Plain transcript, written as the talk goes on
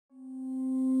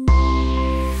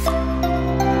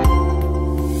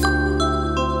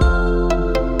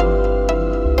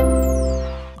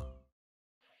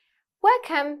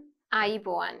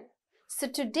Ayubowan. So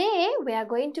today we are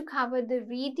going to cover the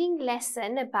reading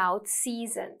lesson about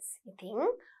seasons. I think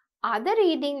other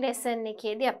reading lesson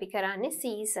ekedi api karanne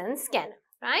seasons ගැන,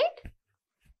 right?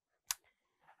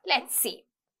 Let's see.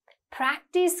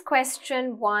 Practice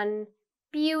question 1,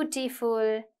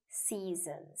 beautiful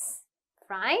seasons,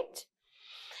 right?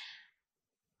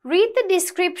 Read the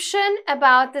description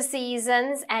about the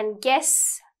seasons and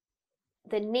guess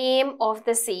the name of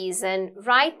the season.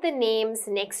 Write the names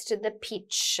next to the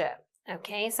picture.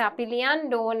 Okay, so අපි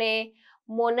ලියන්න ඕනේ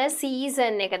මොන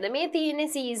season එකද මේ තියෙන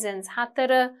seasons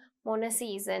හතර මොන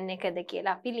season එකද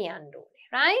කියලා අපි ලියන්න ඕනේ,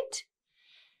 right?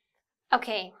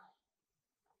 Okay.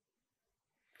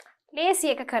 ලේසි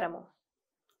එක කරමු.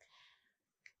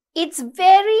 It's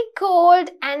very cold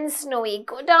and snowy.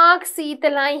 ගොඩාක්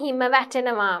සීතලයි හිම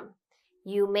වැටෙනවා.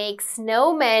 You make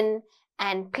snowmen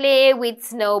and play with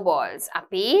snowballs.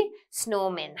 අපි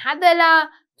snowmen හදලා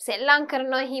සෙල්ලම්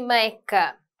කරනවා හිම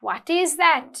එක්ක. What is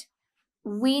that?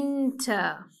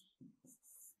 Winter.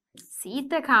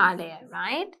 සීත කාලය,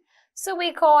 right? So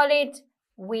we call it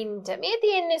winter. මේ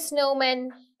තියෙන්නේ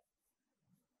snowman.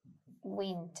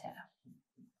 Winter.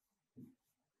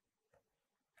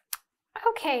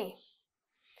 Okay.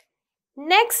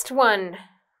 Next one.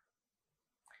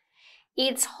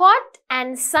 It's hot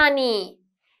and sunny.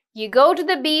 You go to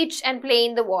the beach and play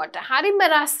in the water. Harima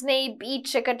rasne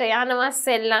beach ekata yanawa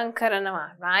sellam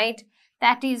karanawa, right?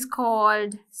 That is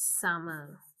called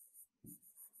summer.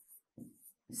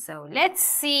 So let's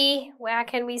see, where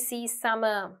can we see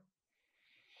summer?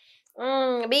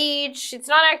 Beach. It's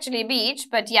not actually beach,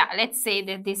 but yeah, let's say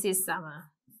that this is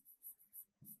summer.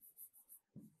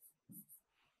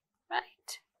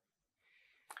 Right?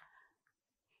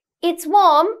 It's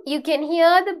warm. You can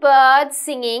hear the birds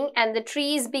singing and the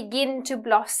trees begin to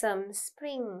blossom.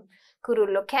 Spring.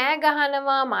 Kurullo kෑ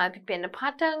ගහනවා, මල් පිපෙන්න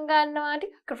පටන් ගන්නවා,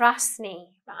 ටිකක්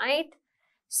රස්නේ, right?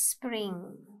 Spring.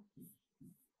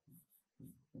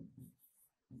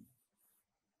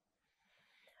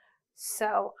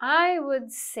 So I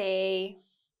would say,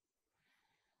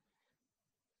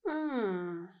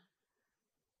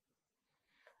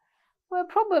 well,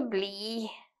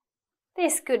 probably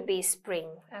this could be spring,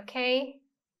 okay?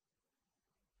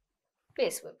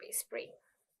 This would be spring.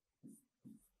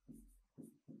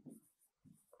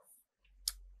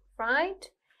 Right?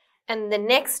 And the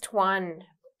next one,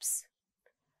 oops.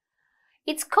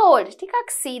 It's cold.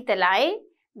 ටිකක් සීතලයි.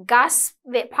 ගස්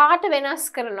පාට වෙනස්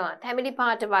කරනවා. තැඹිලි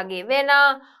පාට වගේ වෙලා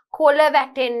කොළ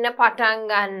වැටෙන්න පටන්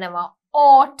ගන්නවා.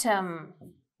 Autumn.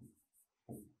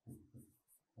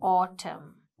 Autumn.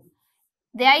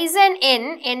 There is an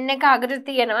N. N එක අගට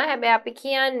තියෙනවා. හැබැයි අපි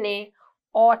කියන්නේ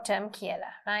autumn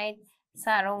කියලා. Right?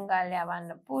 සරුංගල්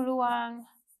යවන්න පුළුවන්.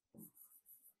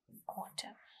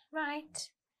 Autumn. Right?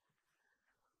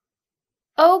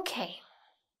 Okay,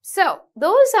 so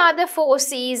those are the 4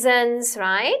 seasons,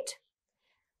 right?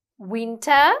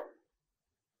 Winter,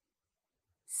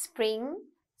 spring,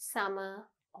 summer,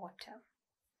 autumn.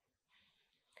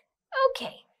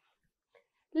 Okay,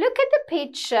 look at the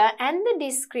picture and the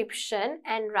description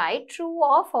and write true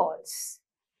or false.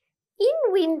 In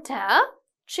winter,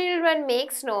 children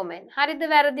make snowmen. Haridda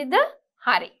waradida?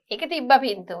 Hari. Eka tibba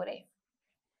pinture.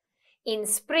 In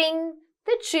spring,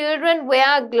 the children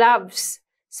wear gloves.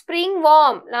 Spring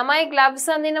warm. Lamai gloves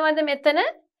andinawada metana?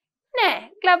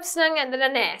 Ne. Gloves nang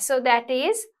andala ne. So that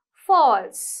is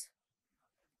false.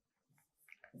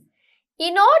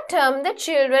 In autumn, the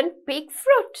children pick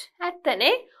fruit.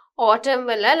 Attane. Autumn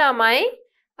wala lamai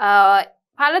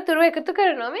palaturu ekathu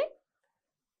karanawa me.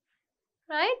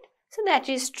 Right? So that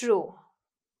is true.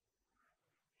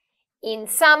 In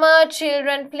summer,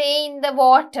 children play in the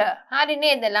water. Hari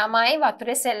neda lamai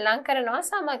wature sellam karanawa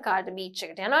summer කාලේ beach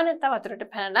එකට යනවා නැත්නම් වතුරට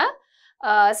පැනලා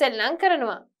sellam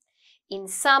කරනවා. In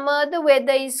summer, the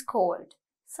weather is cold.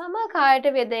 Summer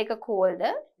කාලේට weather එක cold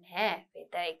නෑ.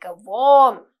 weather එක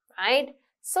warm, right?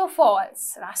 So false.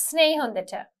 රස්නේ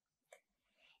හොඳට.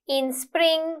 In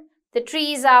spring, the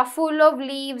trees are full of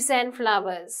leaves and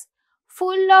flowers.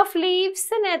 Full of leaves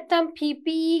නැත්නම්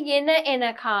පිපිගෙන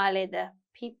එන කාලෙද?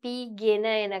 පිපිගෙන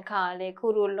එන කාලේ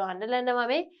කුරුල්ලෝ අඬලනවා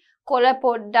මේ කොළ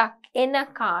පොඩ්ඩක් එන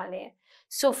කාලය.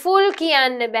 So full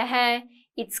කියන්න බෑ.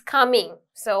 It's coming.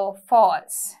 So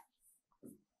false.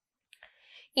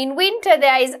 In winter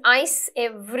there is ice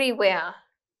everywhere.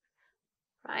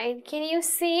 Right? Can you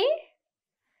see?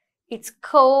 It's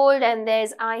cold and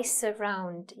there's ice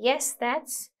around. Yes,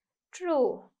 that's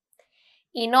true.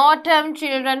 In autumn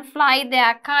children fly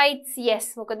their kites.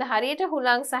 Yes, මොකද හරියට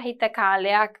හුලං සහිත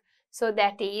කාලයක්. So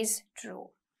that is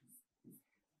true.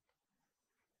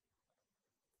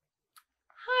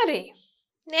 Hari.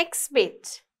 Next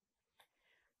bit.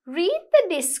 Read the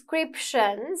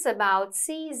descriptions about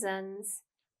seasons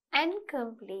and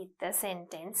complete the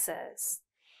sentences.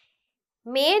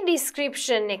 මේ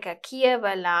description එක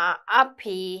කියවලා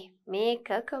අපි මේක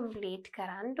complete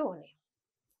කරන්න ඕනේ.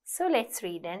 So let's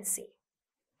read and see.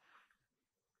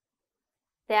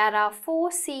 There are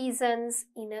 4 seasons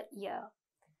in a year.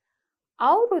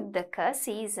 අවුරුද්දක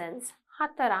seasons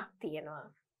 4ක් තියෙනවා.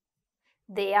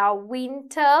 They are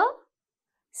winter,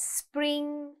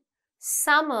 spring,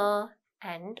 summer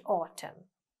and autumn.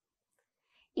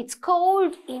 It's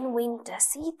cold in winter.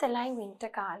 සීතලයි winter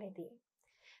කාලෙදී.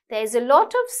 There is a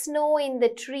lot of snow in the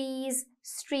trees,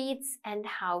 streets and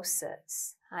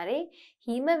houses. හරි?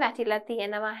 හිම වැටිලා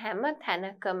තියෙනවා හැම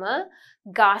තැනකම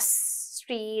ගස්,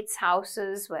 streets,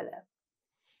 houses වල.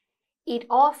 It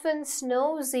often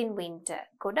snows in winter.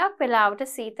 ගොඩක් වෙලාවට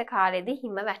සීත කාලෙදී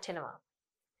හිම වැටෙනවා.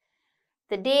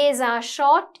 The days are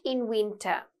short in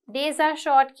winter. Days are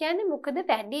short කියන්නේ මොකද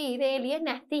වැඩි ඉරේලිය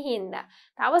නැති හින්දා.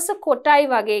 දවස කොටයි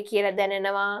වගේ කියලා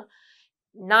දැනෙනවා.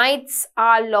 Nights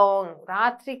are long.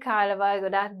 රාත්‍රී කාලවල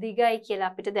ගොඩක් දිගයි කියලා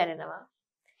අපිට දැනෙනවා.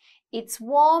 It's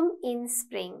warm in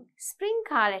spring. Spring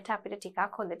කාලෙට අපිට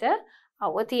ටිකක් හොඳට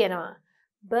අවුව තියෙනවා.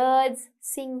 Birds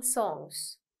sing songs.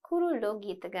 කුරුල්ලෝ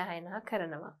ගීත ගායනා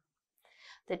කරනවා.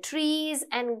 The trees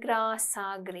and grass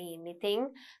are green. ඉතින්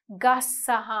ගස්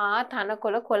සහ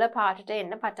තනකොළ කොළ පාටට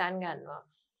එන්න පටන් ගන්නවා.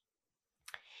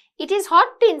 It is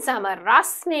hot in summer.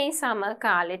 රස්නේ summer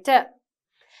කාලෙට.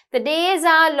 The days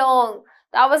are long.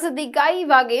 දවස දිගයි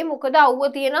වගේ මොකද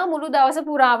අවුව තියෙනවා මුළු දවස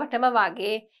පුරාවටම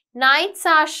වගේ. Nights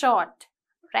are short.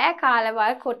 රෑ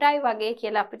කාලවල් කොටයි වගේ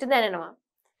කියලා අපිට දැනෙනවා.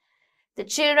 The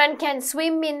children can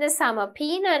swim in the summer.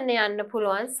 පීනන්න යන්න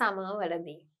පුළුවන් summer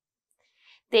වලදී.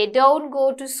 They don't go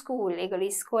to school. ඒගොල්ලෝ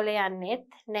ඉස්කෝලේ යන්නෙත්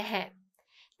නැහැ.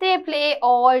 They play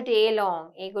all day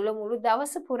long. ඒගොල්ලෝ මුළු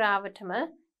දවස පුරාවටම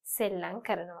සෙල්ලම්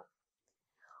කරනවා.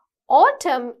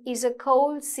 Autumn is a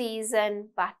cold season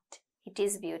but it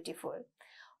is beautiful.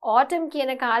 Autumn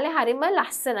කියන කාලේ හරිම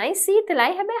ලස්සනයි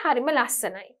සීතලයි හැබැයි හරිම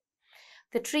ලස්සනයි.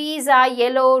 The trees are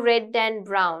yellow, red and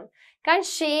brown. Can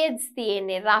shades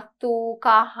තියෙන්නේ රතු,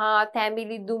 කහ,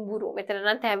 තැඹිලි, දුඹුරු. මෙතන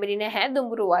නම් තැඹිලි නැහැ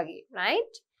දුඹුරු වගේ,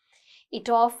 right? It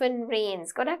often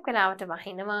rains. ගොඩක් වෙලාවට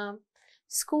වහිනවා.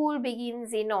 School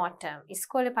begins in autumn.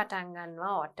 ඉස්කෝලේ පටන්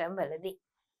ගන්නවා autumn වලදී.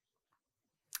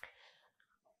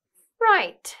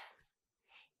 Right.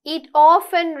 It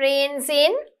often rains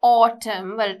in autumn.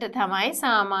 වලට තමයි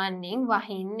සාමාන්‍යයෙන්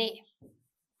වහින්නේ.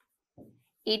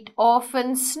 It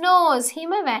often snows.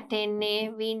 හිම වැටෙන්නේ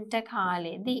winter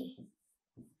කාලෙදී.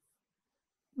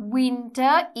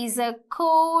 Winter is a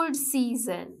cold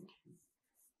season.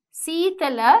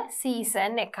 සීතල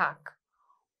season එකක්.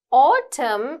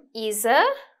 Autumn is a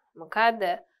මොකද?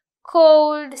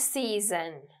 Cold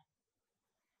season.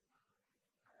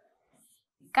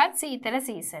 එකත් සීතල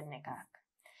season එකක්.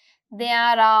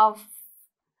 There are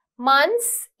months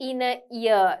in a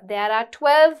year. There are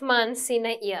 12 months in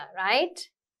a year, right?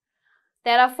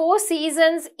 There are 4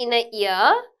 seasons in a year.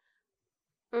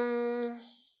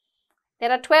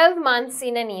 There are 12 months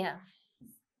in a year.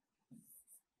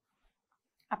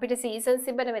 අපිට seasons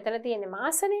තිබ්බට මෙතන තියෙන්නේ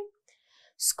මාසනේ.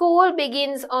 School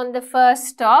begins on the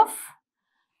 1st of.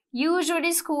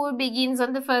 Usually school begins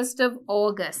on the 1st of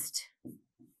August.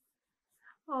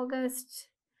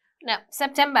 No,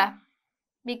 September.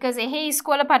 Because එහි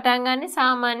ඉස්කෝල පටන් ගන්නේ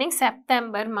සාමාන්‍යයෙන්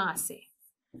September මාසේ.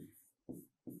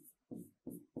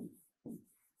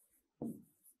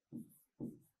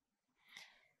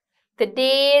 The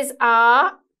days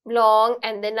are long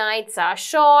and the nights are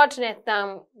short. නැත්නම්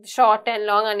short and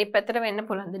long අනිත් පැත්තට වෙන්න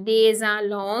පුළුවන්. The days are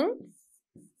long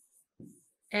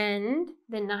and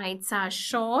the nights are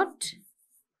short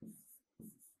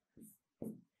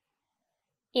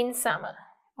in summer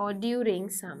or during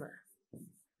summer.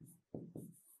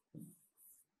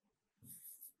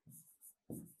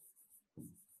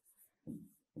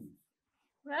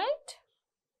 Right?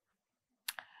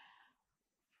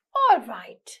 All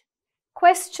right.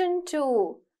 Question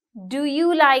 2. Do you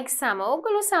like summer?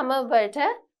 ඔගොල්ලෝ summer වලට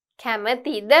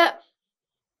කැමතිද?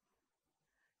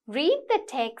 Read the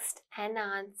text and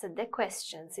answer the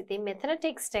questions. ඉතින් මෙතන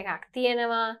text එකක්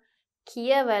තියෙනවා.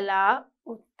 කියවලා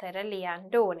උත්තර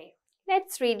ලියන්න ඕනේ.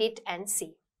 Let's read it and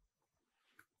see.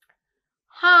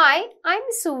 Hi, I'm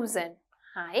Susan.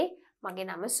 Hi, මගේ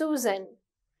නම Susan.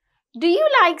 Do you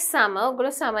like summer?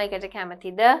 ඔගොල්ලෝ summer එකට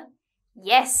කැමතිද?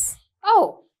 Yes.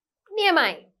 Oh,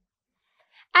 නියමයි.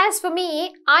 As for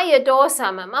me, I adore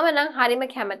summer. මම නම් හරිම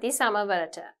කැමති summer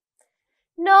වලට.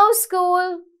 No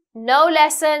school, no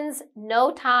lessons,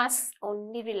 no tasks,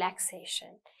 only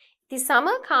relaxation. ඉතින්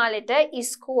summer කාලෙට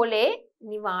ඉස්කෝලේ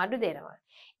නිවාඩු දෙනවා.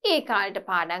 ඒ කාලේට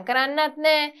පාඩම් කරන්නත්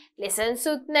නැහැ, lessons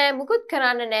උත් නැහැ, මුකුත්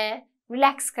කරන්න නැහැ,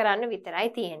 relax කරන්න විතරයි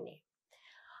තියෙන්නේ.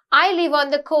 I live on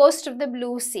the coast of the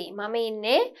Blue Sea. මම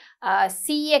ඉන්නේ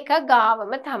sea එක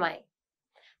ගාවම තමයි.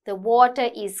 The water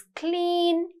is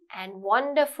clean and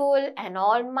wonderful and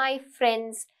all my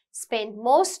friends spend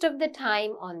most of the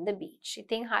time on the beach.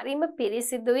 ඉතින් හරිම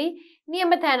පිරිසිදුයි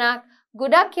නියම තැනක්.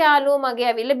 ගොඩක් යාළුවෝ මගේ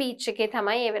ඇවිල්ලා beach එකේ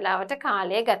තමයි ඒ වෙලාවට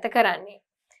කාලය ගත කරන්නේ.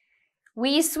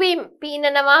 We swim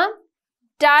පීනනවා,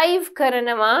 dive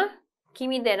කරනවා,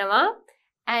 කිමිදෙනවා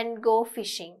and go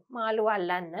fishing. මාළු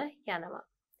අල්ලන්න යනවා.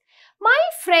 My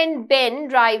friend Ben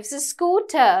drives a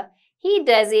scooter. He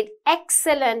does it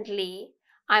excellently.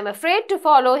 I'm afraid to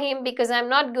follow him because I'm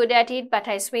not good at it, but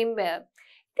I swim well.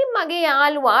 ඉතින් මගේ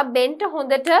යාළුවා බෙන්ට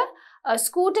හොඳට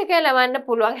scooter එක ලවන්න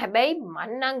පුළුවන්. හැබැයි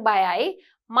මං නම් බයයි.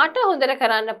 මට හොඳට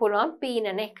කරන්න පුළුවන්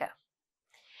පීනන එක.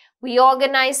 We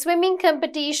organize swimming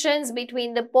competitions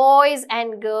between the boys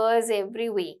and girls every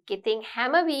week. ඉතින්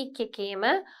හැම week එකේම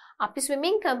අපි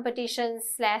swimming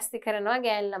competitions ලෑස්ති කරනවා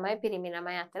ගෑනු ළමයි පිරිමි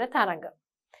ළමයි අතර තරඟ.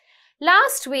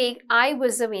 Last week I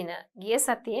was a winner. ගිය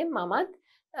සතියේ මමත්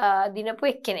දිනපු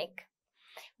එක්කෙනෙක්.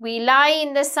 We lie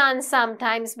in the sun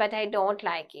sometimes but I don't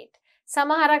like it.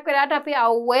 සමහරක් වෙලාවට අපි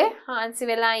අවුවේ හාන්සි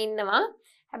වෙලා ඉන්නවා.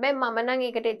 හැබැයි මම නම්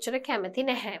ඒකට එච්චර කැමති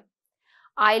නැහැ.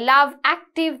 I love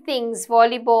active things,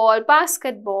 volleyball,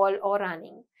 basketball or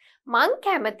running. මං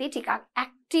කැමති ටිකක්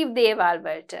active දේවල්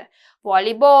වලට.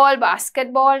 Volleyball,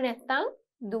 basketball නැත්නම්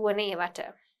දුවන ඒවට.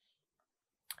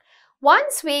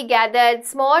 Once we gathered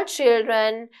small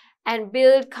children and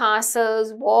build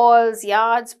castles, walls,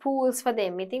 yards, pools for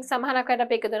them. ඉතින් සමහරක් වෙලාවට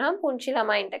අපි එකතු වෙනවා පුංචි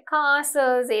ළමයින්ට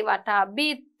castles, ඒ වටා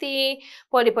බිත්ති,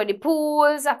 පොඩි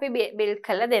pools අපි build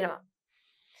කරලා දෙනවා.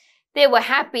 They were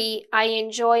happy. I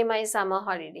enjoy my summer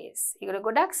holidays. ඒගොල්ලෝ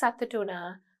ගොඩක් සතුටු වුණා.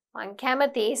 මං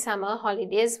කැමති summer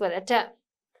holidays වලට.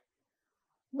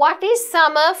 What is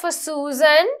summer for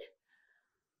Susan?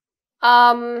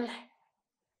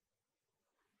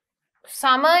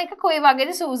 Summer එක කොයි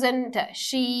වගේද Susanට?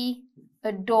 She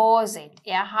adores it.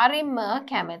 එයා හරිම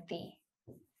කැමති.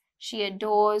 She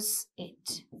adores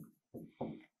it.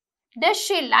 Does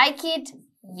she like it?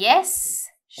 Yes,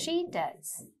 she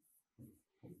does.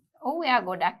 Oh, එයා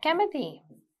ගොඩක් කැමති.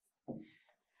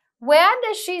 Where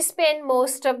does she spend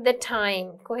most of the time?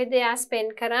 කොහෙද එයා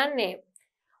spend කරන්නේ?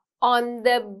 On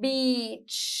the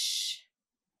beach.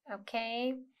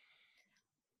 Okay.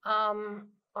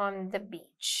 On the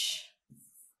beach.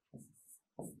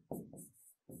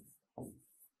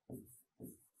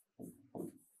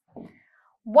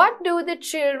 What do the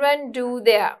children do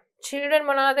there? Children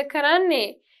මොනවද කරන්නේ?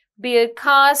 Build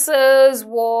castles,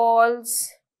 walls.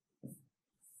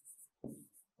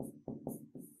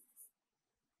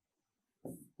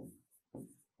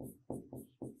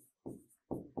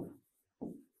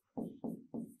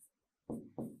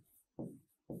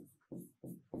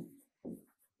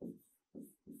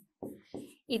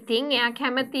 ඉතින් එයා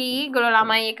කැමති ගොල්ලෝ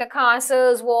ළමයි එක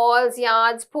castles, walls,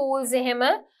 yards, pools එහෙම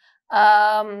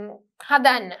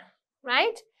හදන්න.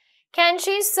 Right? Can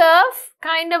she surf?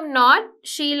 Kind of not.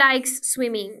 She likes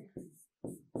swimming.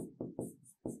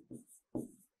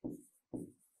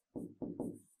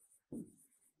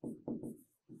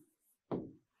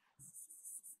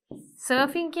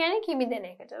 Surfing කියන්නේ කිමිදෙන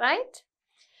එකට, right?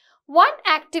 What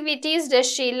activities does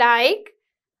she like?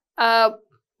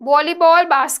 Volleyball,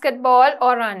 basketball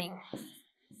or running?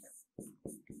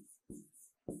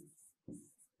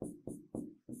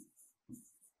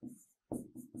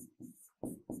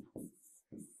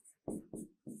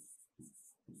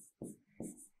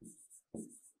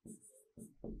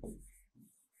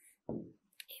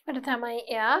 ඒකට තමයි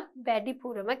එයා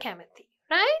වැඩිපුරම කැමති,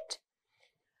 right?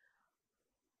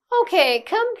 Okay,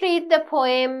 complete the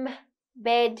poem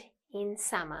Bed in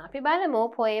Summer. අපි බලමු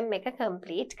poem එක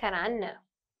complete කරන්න.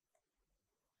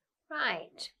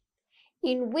 Right.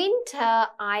 In winter,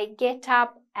 I get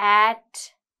up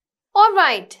at...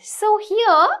 Alright, so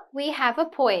here we have a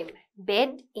poem,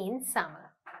 Bed in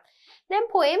Summer. Then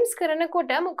poems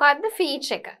කරනකොට මොකක්ද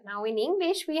feature එක? Now in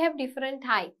English, we have different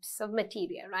types of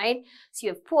material, right? So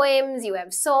you have poems, you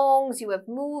have songs, you have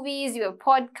movies, you have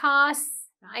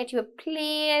podcasts, right? You have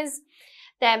plays.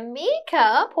 දැන් මේක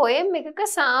poem එකක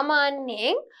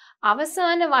සාමාන්‍යයෙන්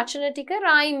අවසාන වචන ටික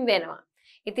rhyme වෙනවා.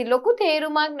 ඉතින් ලොකු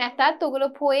තේරුමක් නැතත් ඔයගොල්ලෝ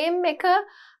poem එක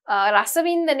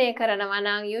රසවින්දනය කරනවා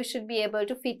නම් you should be able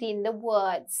to fit in the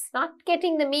words. Not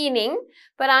getting the meaning,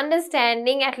 but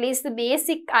understanding at least the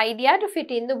basic idea to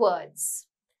fit in the words.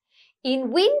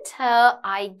 In winter,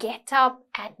 I get up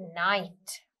at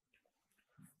night.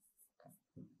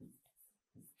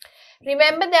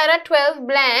 Remember, there are 12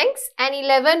 blanks and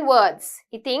 11 words.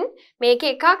 ඉතින් මේක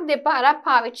එකක් දෙපාරක්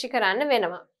පාවිච්චි කරන්න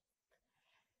වෙනවා.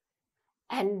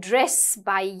 And dress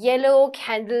by yellow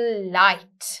candle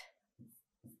light.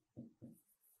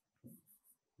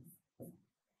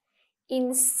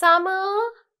 In summer,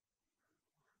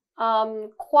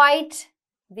 quite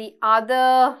the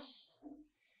other.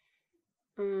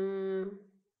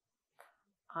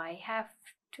 I have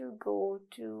to go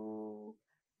to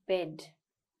bed.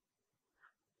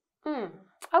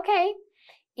 Okay.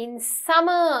 In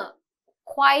summer,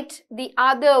 quite the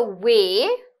other way.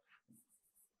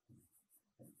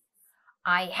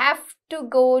 I have to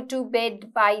go to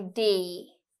bed by day.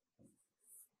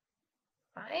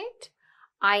 Right?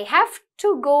 I have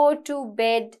to go to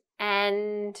bed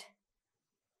and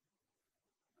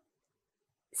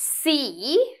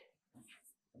see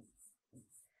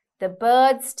the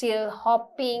birds still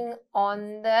hopping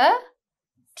on the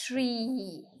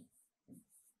tree.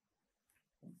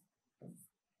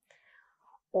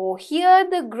 Or hear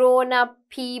the grown-up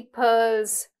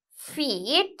people's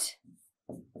feet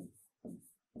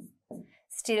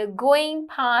still going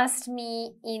past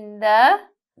me in the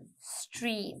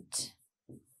street.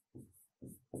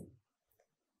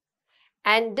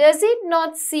 And does it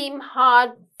not seem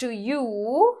hard to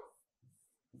you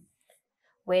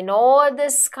when all the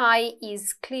sky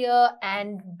is clear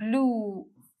and blue?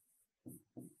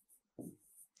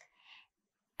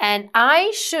 And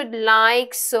I should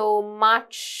like so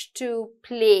much to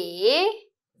play,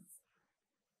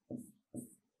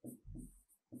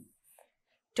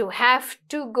 to have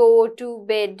to go to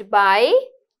bed by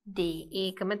day.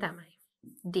 Ekama thamai.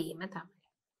 Deyma thamai.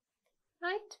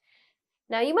 Right?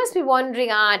 Now you must be wondering,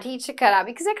 teacher kara,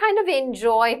 because I kind of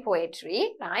enjoy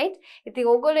poetry, right? ඉතින්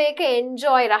ඔයගොල්ලෝ ඒක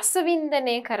enjoy රස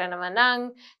වින්දනය කරනවා නම්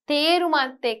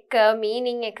තේරුමත් එක්ක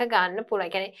meaning එක ගන්න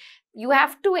පුළුවන්. يعني you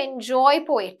have to enjoy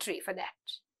poetry for that.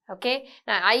 Okay?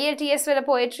 Now IELTS වල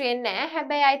poetry එන්නේ නැහැ.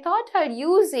 හැබැයි I thought I'll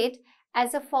use it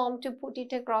as a form to put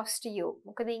it across to you.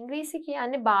 මොකද ඉංග්‍රීසි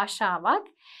කියන්නේ භාෂාවක්.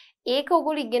 ඒක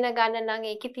ඔයගොල්ලෝ ඉගෙන ගන්න නම්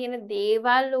ඒකේ තියෙන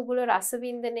දේවල් ඔයගොල්ලෝ රස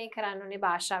වින්දනය කරන්න ඕනේ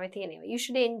භාෂාවේ තියෙනවා. You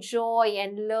should enjoy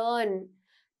and learn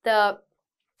the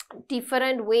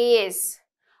different ways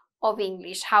of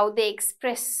English, how they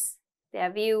express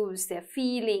their views, their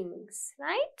feelings,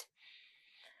 right?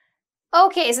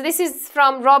 Okay, so this is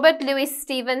from Robert Louis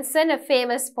Stevenson, a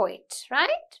famous poet,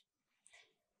 right?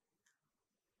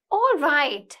 All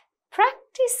right,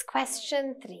 practice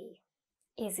question 3.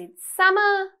 Is it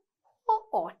summer or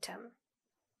autumn?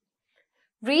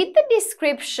 Read the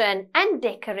description and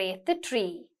decorate the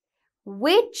tree.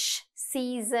 Which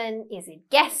season is it?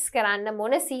 Guess karanna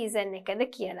mona season ekada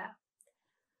kiyala.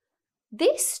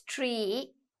 This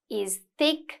tree is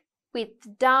thick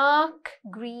with dark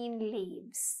green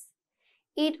leaves.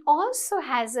 It also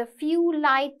has a few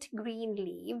light green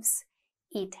leaves.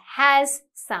 It has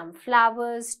some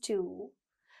flowers too.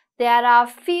 There are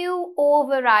few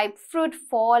overripe fruit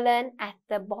fallen at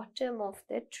the bottom of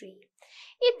the tree.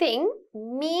 ඉතින්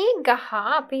මේ ගහ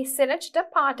අපි ඉස්සෙල්ලට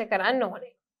පාට කරන්න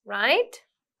ඕනේ, right?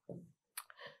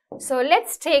 So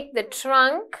let's take the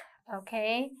trunk,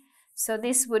 okay? So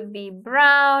this would be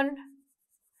brown.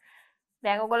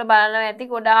 දැන් ඔයගොල්ලෝ බලනවා ඇති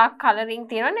ගොඩාක් colouring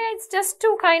තියෙනවා. It's just to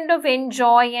kind of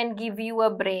enjoy and give you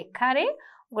a break. හරි?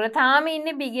 ඔයගොල්ලෝ තාම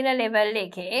ඉන්නේ beginner level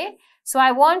එකේ. So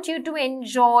I want you to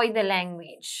enjoy the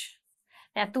language.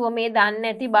 නැතුව මේ දන්නේ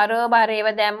නැති බර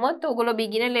ඒවා දැම්මොත් ඔයගොල්ලෝ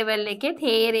beginner level එකේ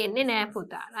තේරෙන්නේ නැහැ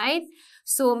පුතා, right?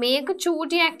 So මේක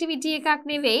චූටි activity එකක්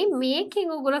නෙවෙයි.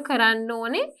 මේකෙන් ඔයගොල්ලෝ කරන්න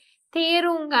ඕනේ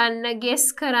තේරුම් ගන්න,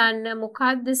 guess කරන්න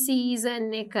මොකද්ද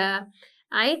season එක,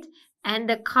 right? And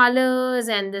the colors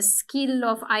and the skill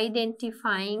of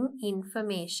identifying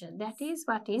information. That is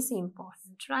what is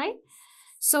important, right?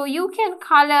 So you can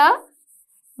color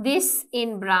this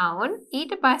in brown.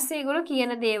 ඊට පස්සේ ඒගොල්ලෝ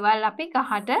කියන දේවල් අපි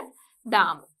ගහට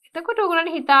දාමු. එතකොට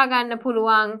ඔයගොල්ලන්ට හිතා ගන්න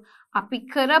පුළුවන් අපි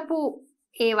කරපු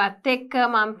ඒවත් එක්ක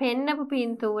මම පෙන්නපු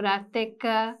පින්තූරත් එක්ක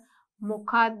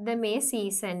මොකද්ද මේ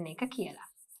season එක කියලා.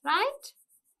 Right?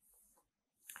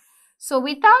 So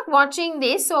without watching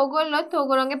this, ඔයගොල්ලොත්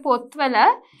ඔයගොල්ලන්ගේ පොත්වල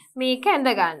මේක ඇඳ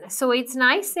ගන්න. So it's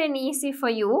nice and easy for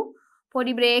you.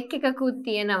 පොඩි break එකකුත්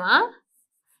තියෙනවා.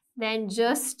 Then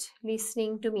just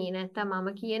listening to me. නැත්නම් මම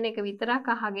කියන එක විතරක්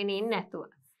අහගෙන ඉන්න නැතුව.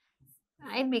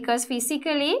 Right? Because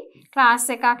physically class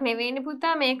එකක් නෙවෙයිනේ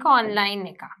පුතා, මේක online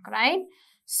එකක්, right?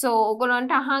 So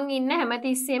ඔයගොල්ලන්ට අහන් ඉන්න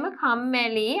හැමතිස්සෙම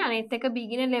කම්මැලි, අනිත් එක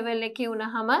beginner level එකේ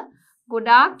වුණාම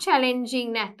ගොඩාක් challenging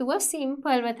නැතුව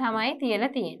simple ව තමයි තියලා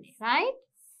තියෙන්නේ, right?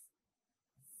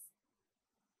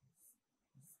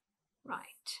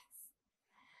 Right.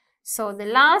 So the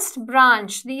last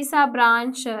branch, these are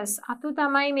branches. අතු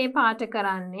තමයි මේ පාට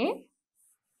කරන්නේ.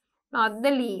 not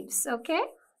the leaves, okay?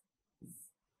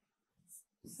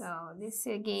 So this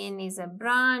again is a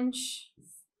branch.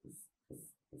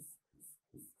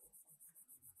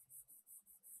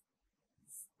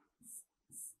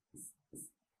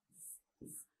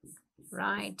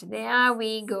 Right, there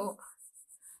we go.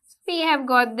 So we have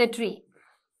got the tree,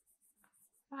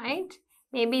 right?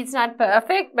 Maybe it's not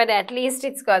perfect, but at least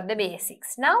it's got the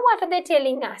basics. Now what are they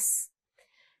telling us?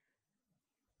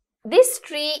 This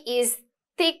tree is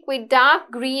thick with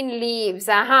dark green leaves.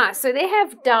 Aha, so they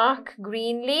have dark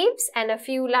green leaves and a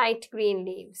few light green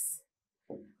leaves.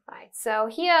 Right, so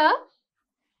here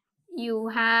you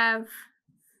have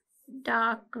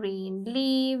dark green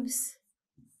leaves.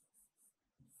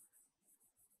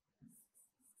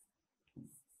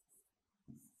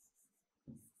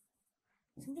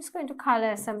 So I'm just going to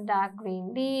color some dark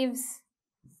green leaves.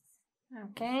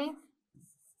 Okay.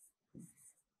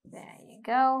 There you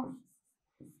go.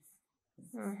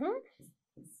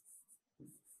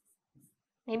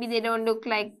 Maybe they don't look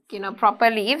like,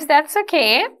 proper leaves. That's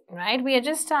okay, right? We are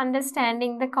just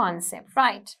understanding the concept,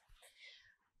 right?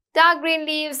 Dark green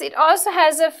leaves. It also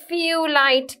has a few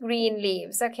light green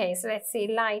leaves. Okay, so let's see,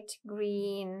 light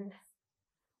green.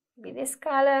 Maybe this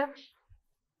color.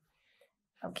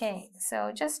 Okay,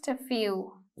 so just a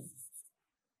few.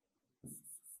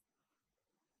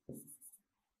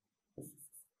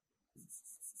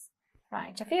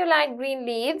 Right, a few light green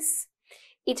leaves.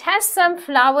 It has some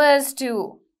flowers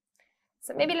too.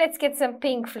 So maybe let's get some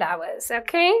pink flowers,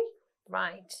 okay?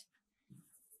 Right.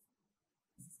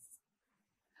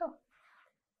 Oh,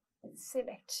 let's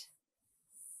select.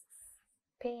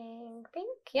 Pink,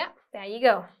 yeah, there you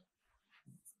go.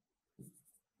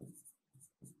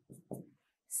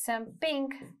 Some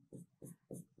pink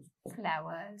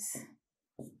flowers.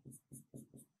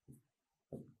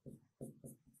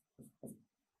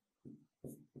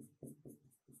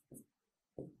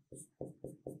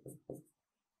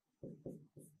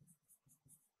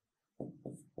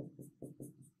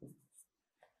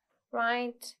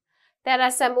 Right. There are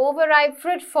some overripe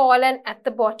fruit fallen at the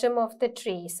bottom of the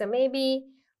tree. So maybe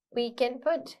we can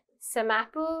put some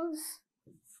apples.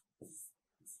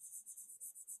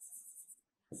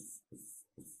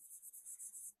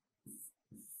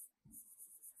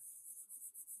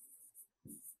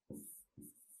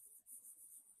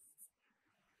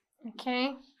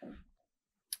 Okay.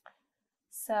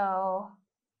 So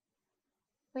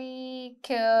we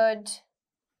could,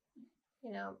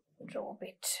 drop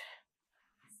it.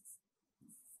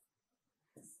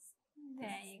 There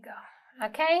you go.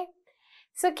 Okay.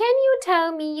 So can you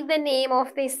tell me the name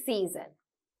of this season?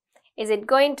 Is it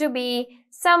going to be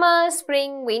summer,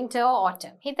 spring, winter, or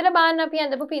autumn? Hitala බලන්න අපි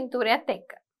අඳපු පින්තූරයත්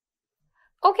එක්ක.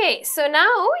 Okay, so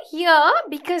now here,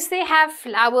 because they have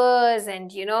flowers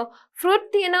and fruit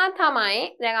තියෙනවා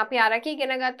තමයි. දැන් අපි අරක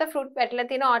ඉගෙන ගත්ත fruit පැටල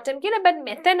තියෙන autumn කියලා, but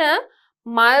මෙතන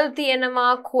මල්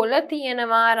තියෙනවා, කොළ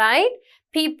තියෙනවා, right?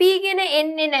 පිපිගෙන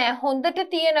එන්නේ නැහැ. හොඳට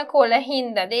තියෙන කොළ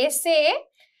හින්දා. They say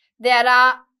there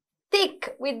are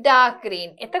thick with dark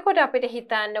green. එතකොට අපිට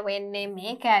හිතන්න වෙන්නේ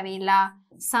මේක ඇවිල්ලා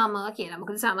summer කියලා.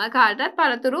 මොකද summer කාලටත්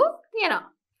පළතුරු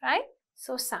තියෙනවා, right?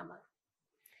 So summer.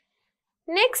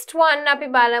 Next one අපි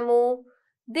බලමු.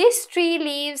 These tree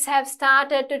leaves have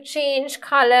started to change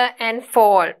color and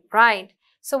fall, right?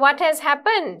 So what has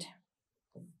happened?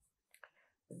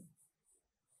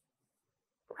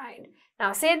 Right.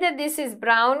 Now say that this is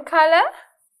brown color.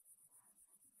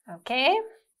 Okay.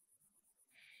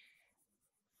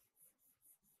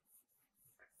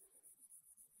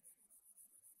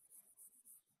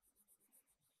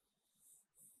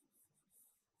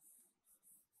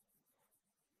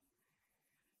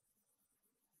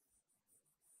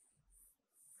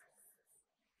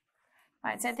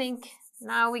 Right, so I think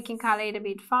now we can color it a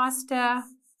bit faster.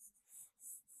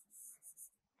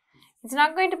 It's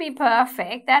not going to be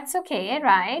perfect. That's okay,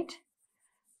 right?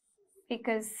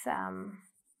 Because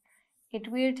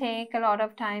it will take a lot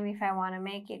of time if I want to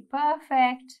make it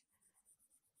perfect.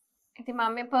 ඉතින්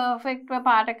මම මේ perfect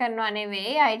පාට කරනවා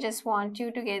නෙවෙයි. I just want you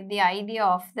to get the idea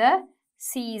of the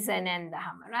season and the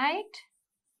hammer, right?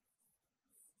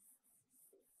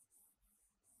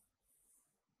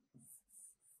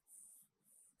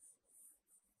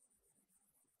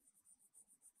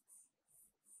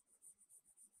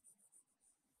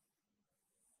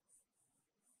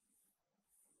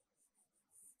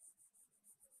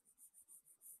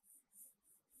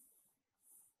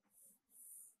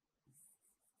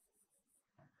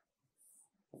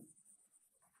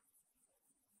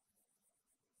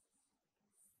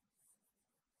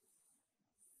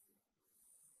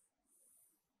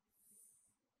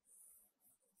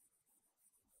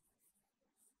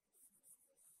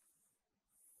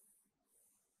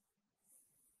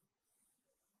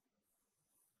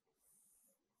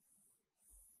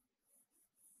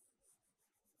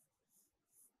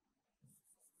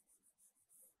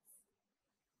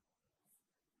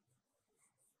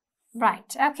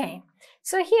 Right, okay.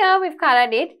 So here we've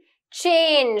colored it.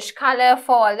 Change, color,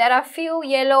 fall. There are few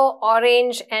yellow,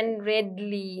 orange and red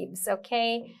leaves,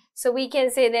 okay? So we can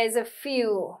say there's a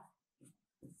few.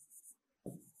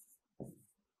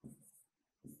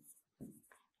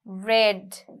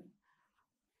 Red,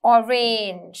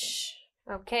 orange,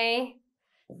 okay?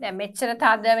 There මෙච්චර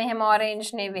තද මෙහෙම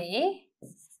orange නෙවෙයි.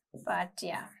 But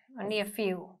yeah, only a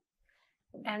few.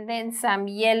 And then some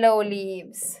yellow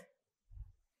leaves.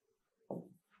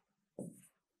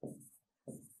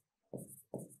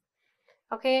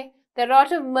 Okay, there are a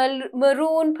lot of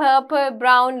maroon, purple,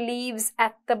 brown leaves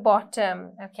at the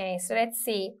bottom. Okay, so let's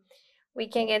see. We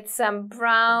can get some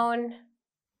brown.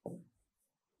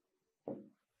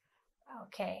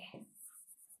 Okay.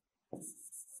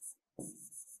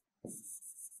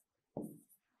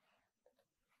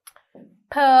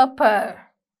 Purple.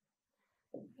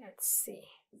 Let's see.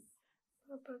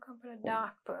 Purple, purple,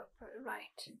 dark purple,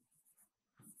 right.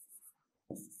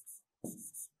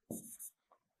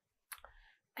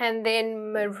 And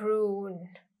then maroon,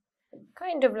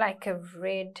 kind of like a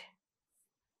red.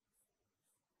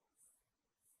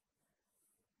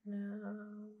 No.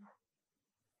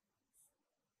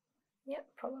 Yeah,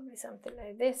 probably something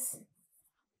like this.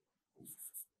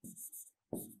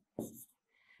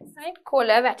 Right,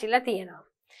 colour වැටිලා තියෙනවා.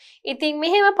 ඉතින්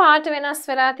මෙහෙම පාට වෙනස්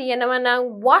වෙලා තියෙනවා නම්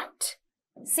what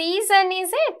season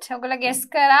is it? ඔයගොල්ලෝ guess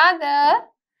කරාද?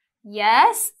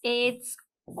 Yes, it's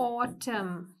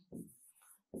autumn.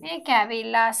 මේක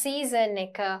ඇවිල්ලා season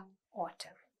එක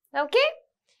autumn. Okay?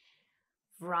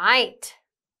 Right.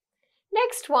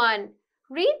 Next one.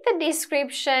 Read the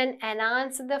description and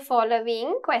answer the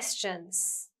following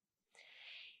questions.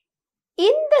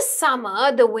 In the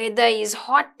summer, the weather is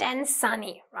hot and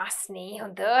sunny. Rasni,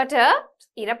 හොඳට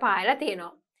ඉර පායලා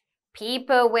තියෙනවා.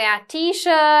 People wear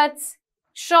t-shirts,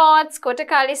 shorts, කොට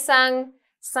කලිසම්,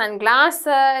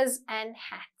 sunglasses and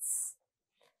hats.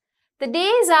 The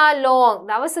days are long.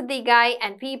 දවස දිගයි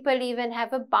and people even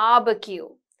have a barbecue.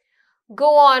 Go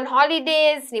on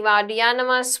holidays, නිවාඩු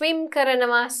යනවා, swim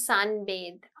කරනවා,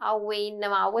 sunbathe. අවුවේ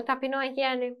ඉන්නවා, අවුව තපිනවා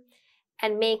කියන්නේ.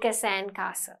 And make a sand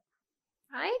castle.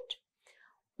 Right?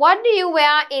 What do you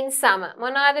wear in summer?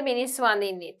 මොනවද මිනිස්සු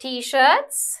අඳින්නේ?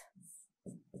 T-shirts,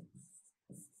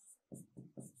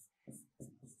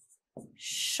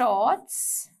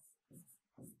 shorts,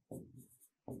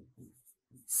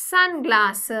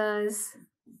 sunglasses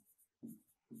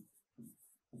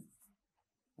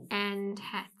and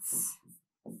hats.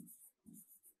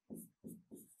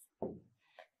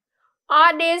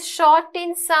 Are days short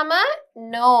in summer?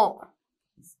 No.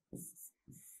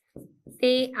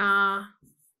 They are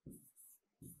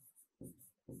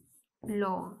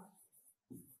long.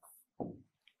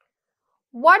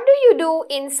 What do you do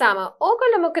in summer?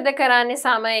 ඕගොල්ලෝ මොකද කරන්නේ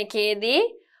summer එකේදී?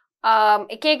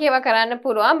 එක එක ඒවා කරන්න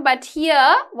පුළුවන්. But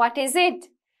here, what is it?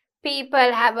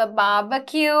 People have a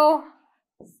barbecue.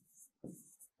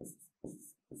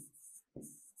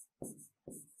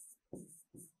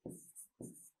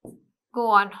 Go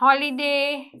on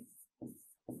holiday.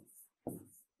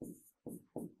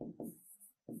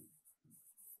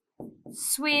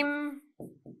 Swim.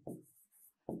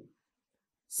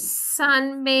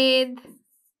 Sunbathe.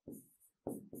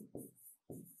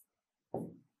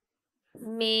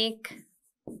 Make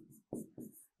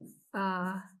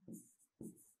a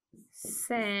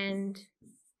sand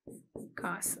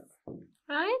castle.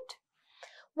 Right?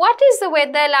 What is the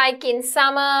weather like in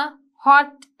summer?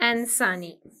 Hot and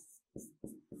sunny.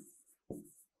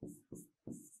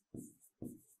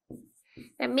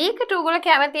 මේකට ඔයගොල්ලෝ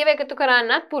කැමති ඒවා එකතු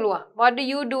කරන්නත් පුළුවන්. What do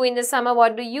you do in the summer?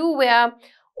 What do you wear?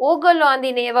 ඕගොල්ලෝ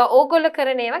අඳින ඒවා, ඕගොල්ලෝ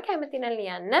කරන ඒවා කැමති නම්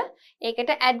ලියන්න. ඒකට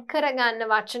add කරගන්න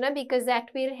වචන because that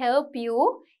will help you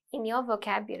in your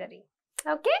vocabulary.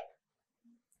 Okay?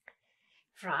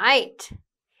 Right.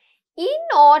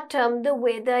 In autumn, the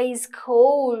weather is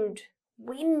cold,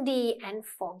 windy and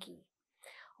foggy.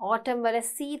 Autumn වල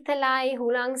සීතලයි,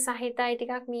 හුළං සහිතයි,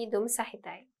 ටිකක් මීදුම්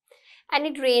සහිතයි. And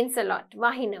it rains a lot.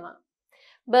 වහිනවා.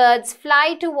 Birds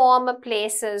fly to warmer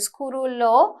places.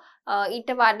 කුරුල්ලෝ ඊට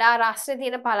වඩා රස්නේ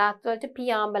තියෙන පළාත් වලට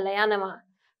පියාඹලා යනවා.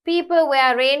 People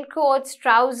wear raincoats,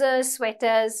 trousers,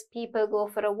 sweaters. People go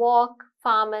for a walk.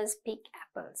 Farmers pick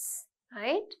apples.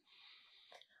 Right?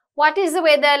 What is the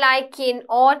weather like in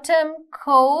autumn?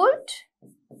 Cold,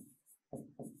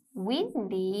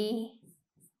 windy,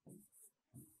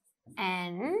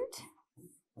 and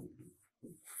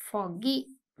foggy.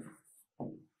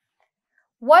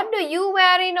 What do you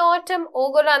wear in autumn?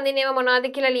 ඕගොල්ලෝ අඳිනේව මොනවද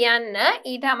කියලා ලියන්න.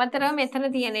 ඊට අමතරව මෙතන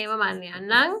තියෙනේව මම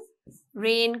ලියන්නම්.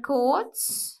 Raincoats,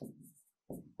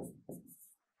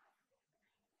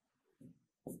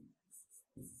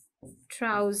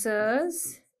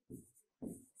 trousers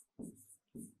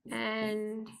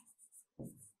and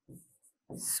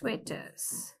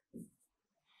sweaters.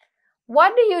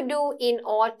 What do you do in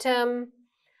autumn?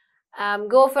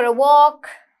 Go for a walk.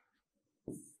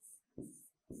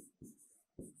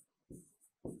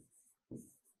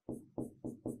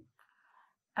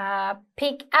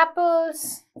 Pick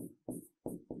apples.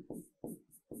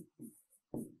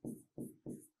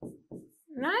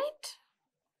 Right?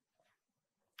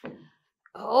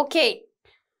 Okay.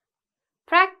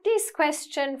 Practice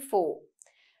question 4.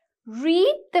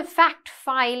 Read the fact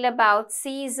file about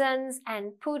seasons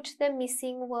and put the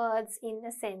missing words in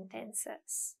the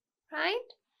sentences. Right?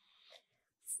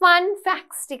 Fun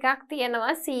facts ටිකක්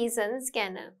තියෙනවා seasons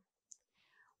ගැන.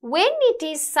 When it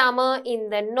is summer in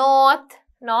the north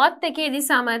එකේදී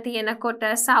summer තියෙනකොට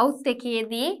south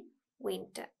එකේදී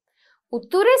winter.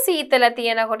 උතුරේ සීතල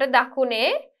තියෙනකොට දකුණේ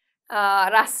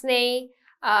රස්නෙයි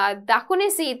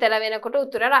දකුණේ සීතල වෙනකොට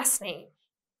උතුර රස්නෙයි.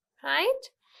 Right?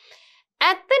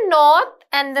 At the north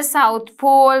and the south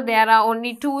pole there are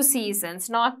only 2 seasons.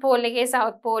 North pole එකේ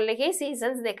south pole එකේ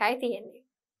seasons දෙකයි තියෙන්නේ.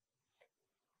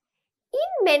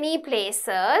 In many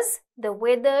places the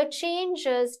weather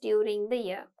changes during the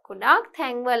year. ගොඩාක්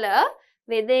තැන්වල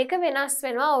weather එක වෙනස්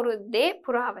වෙනවා අවුරුද්දේ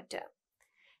පුරාවට.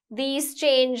 These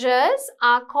changes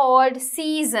are called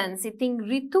seasons. ඉතින්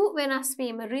ඍතු වෙනස්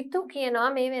වීම ඍතු කියනවා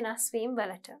මේ වෙනස් වීම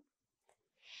වලට.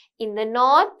 In the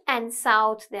north and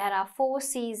south there are 4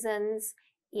 seasons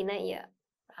in a year.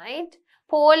 Right?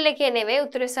 Pole එකේ නෙවෙයි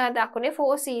උතුර සහ දකුණේ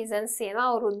 4 seasons තියෙනවා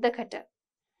අවුරුද්දකට.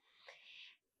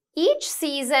 Each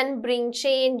season brings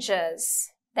changes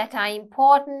that are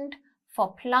important for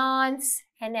plants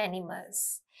and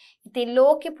animals. ඉතින්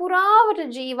ලෝකෙ පුරාවට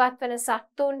ජීවත් වෙන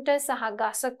සත්තුන්ට සහ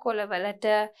ගස කොළවලට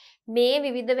මේ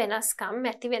විවිධ වෙනස්කම්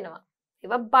ඇති වෙනවා.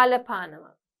 ඒවා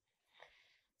බලපානවා.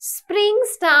 Spring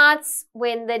starts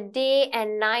when the day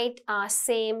and night are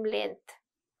same length.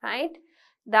 Right?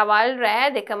 දවල්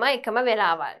රෑ දෙකම එකම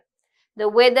වෙලාවල්. The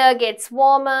weather gets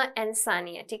warmer and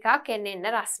sunnier. ටිකක් එන්න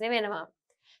රස්නේ වෙනවා.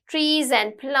 Trees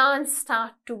and plants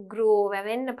start to grow.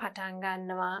 වැවෙන්න පටන්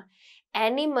ගන්නවා.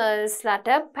 Animals ලට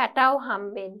පැටව්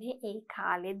හම්බෙන්නේ ඒ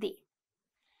කාලෙදී.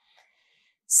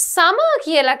 Summer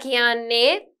කියලා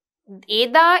කියන්නේ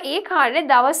ඒ කාලේ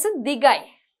දවස දිගයි.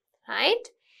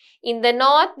 Right? In the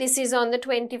north this is on the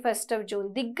 21st of June.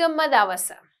 දිග්ගම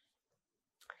දවස.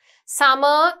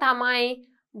 Summer තමයි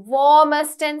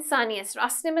warmest and sunniest.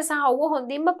 රස්නෙම සහ අවුව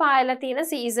හොඳින්ම පායලා තියෙන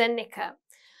season එක.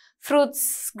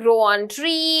 Fruits grow on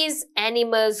trees,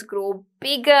 animals grow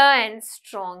bigger and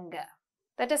stronger.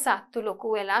 That is සත්තු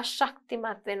ලොකු වෙලා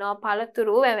ශක්තිමත් වෙනවා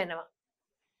පළතුරු වැවෙනවා.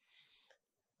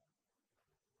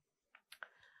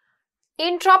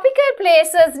 In tropical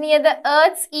places near the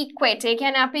Earth's equator,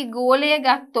 කියන්නේ අපි ගෝලය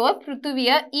ගත්තොත් පෘථිවිය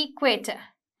equator.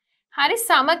 හරි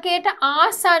සමකයට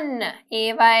ආසන්න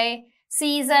ඒවයි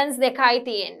seasons දෙකයි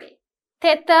තියෙන්නේ.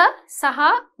 තෙත සහ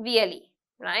වියලි.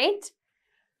 Right?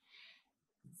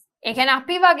 ඒ කියන්නේ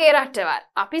අපි වගේ රටවල්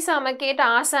අපි සමකයට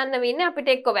ආසන්න වෙන්නේ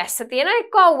අපිට එක්ක වැස්ස තියෙනවා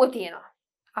එක්ක අවුව තියෙනවා.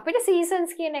 අපිට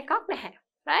seasons කියන එකක් නැහැ.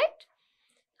 Right?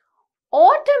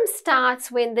 Autumn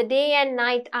starts when the day and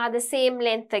night are the same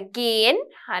length again.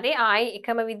 හරි ආයි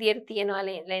එකම විදියට තියෙනවා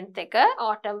length එක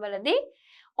autumn වලදී.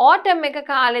 autumn එක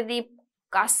කාලෙදී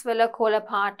ගස්වල කොළ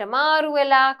පාට මාරු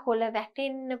වෙලා කොළ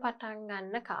වැටෙන්න පටන්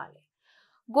ගන්න කාලේ.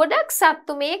 ගොඩක්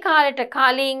සත්තු මේ කාලෙට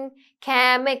කලින්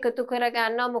කෑම එකතු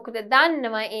කරගන්නවා මොකද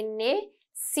දන්නවා එන්නේ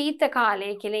සීත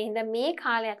කාලය කියලා. හින්දා මේ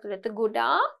කාලය ඇතුළත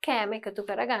ගොඩාක් කෑම එකතු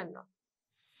කරගන්නවා.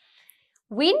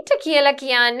 Winter කියලා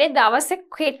කියන්නේ දවස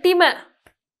කෙටිම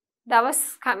දවස්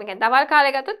දවල්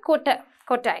කාලය ගත්තොත්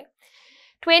කොටයි.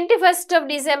 21st of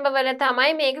December වල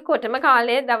තමයි මේක කොටම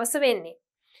කාලය දවස වෙන්නේ.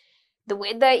 The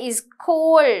weather is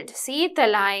cold,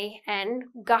 සීතලයි and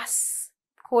ගස්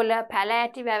කොළ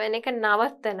පැලෑටි වැවෙන එක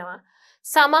නවත්තනවා.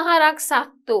 සමහරක්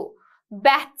සත්තු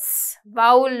bats,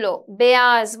 වවුල්ලෝ,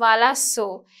 bears,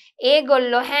 වලස්සෝ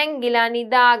ඒගොල්ලෝ හැංගිලා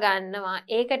නිදා ගන්නවා.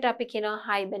 ඒකට අපි කියනවා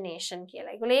hibernation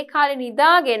කියලා. ඒගොල්ලෝ ඒ කාලේ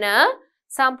නිදාගෙන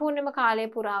සම්පූර්ණයෙන්ම කාලය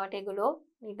පුරාවට ඒගොල්ලෝ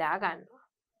නිදා ගන්නවා.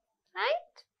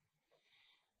 Right?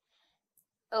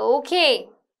 Okay.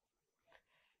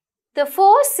 The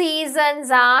 4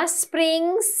 seasons are spring,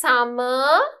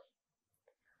 summer,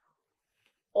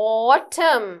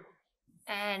 autumn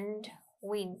and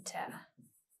winter.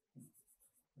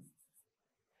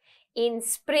 In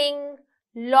spring,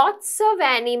 lots of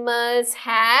animals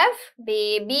have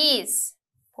babies.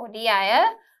 පොඩි අය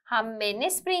හම්බෙන්නේ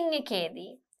spring එකේදී.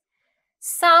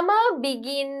 Summer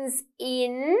begins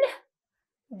in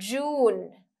June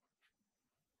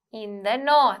in the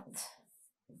north.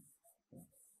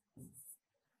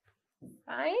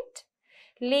 Right?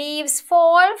 Leaves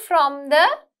fall from the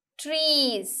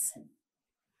trees.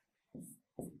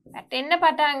 වැටෙන්න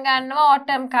පටන් ගන්නවා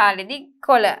autumn කාලෙදි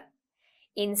කොළ.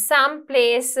 In some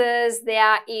places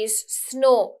there is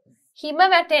snow. හිම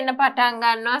වැටෙන්න පටන්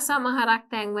ගන්නවා සමහරක්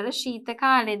තැන්වල ශීත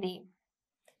කාලෙදී.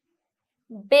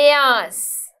 Bears.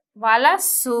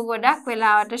 වලස්සු ගොඩක්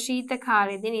වෙලාවට ශීත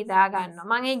කාලෙදී නිදා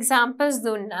ගන්නවා. මම examples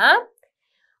දුන්නා.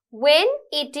 When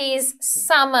it is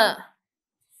summer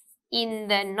in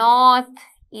the north,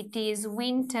 it is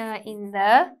winter in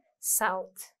the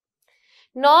south.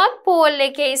 North pole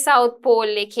එකේ south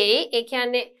pole එකේ ඒ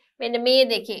කියන්නේ මෙන්න මේ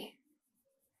දෙකේ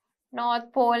North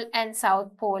pole and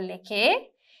south pole එකේ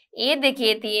ඒ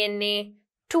දෙකේ තියෙන්නේ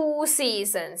 2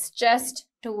 seasons, just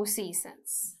 2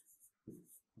 seasons.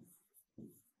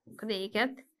 මොකද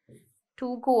ඒකත්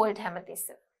too cold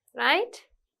හැමතිස්සෙම, right?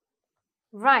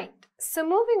 Right. So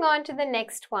moving on to the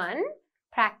next one,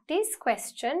 practice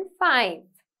question 5.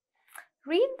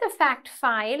 Read the fact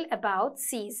file about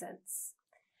seasons.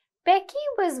 Becky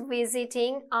was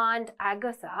visiting Aunt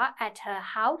Agatha at her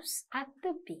house at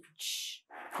the beach.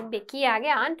 Becky age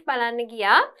aunt balanna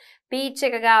giya beach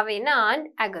එක ගාව ඉන්න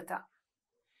Aunt Agatha.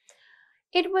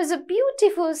 It was a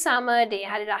beautiful summer day.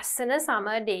 හරි ලස්සන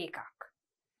summer day එකක්.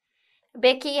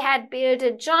 Becky had built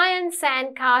a giant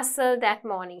sand castle that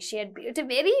morning. She had built a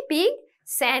very big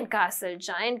sand castle.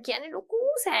 Giant කියන්නේ ලොකු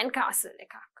sand castle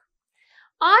එකක්.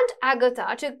 Aunt Agatha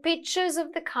took pictures of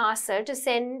the castle to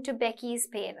send to Becky's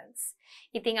parents.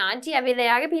 ඉතින් aunty ඇවිල්ලා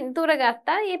යාගේ පින්තූර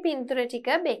ගත්තා. ඒ පින්තූර ටික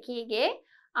බෙකීගේ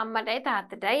අම්මටයි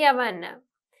තාත්තටයි යවන්න.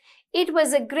 It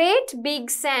was a great big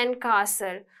sand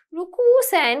castle. ලොකු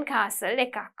sand castle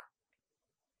එකක්.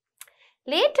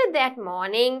 Later that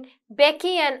morning,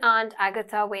 Becky and Aunt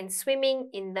Agatha went swimming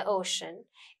in the ocean.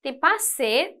 ඉතින්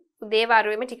පස්සේ උදේ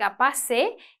වරුවේම ටිකක් පස්සේ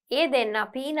ඒ දෙන්නා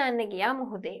පීනන්න ගියා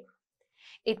මුහුදේ.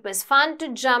 It was fun to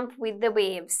jump with the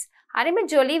waves. හරිම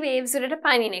jolly waves වලට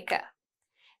පනින එක.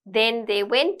 Then they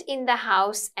went in the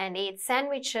house and ate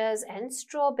sandwiches and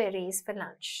strawberries for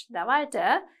lunch. දවල්ට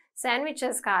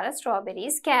sandwiches කාලා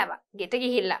strawberries කෑවා. ගෙට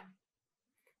ගිහිල්ලා.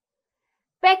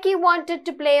 Becky wanted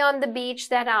to play on the beach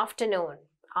that afternoon.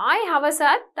 ආයි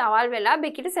හවසත් දවල් වෙලා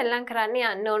බෙකිට සෙල්ලම් කරන්න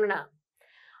යන්න ඕන නා.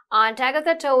 Aunt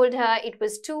Agatha told her it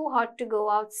was too hot to go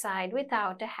outside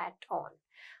without a hat on.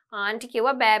 Aunty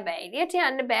කිව්වා බෑ එළියට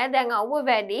යන්න බෑ දැන් අවුව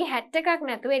වැඩි hat එකක්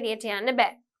නැතුව එළියට යන්න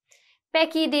බෑ.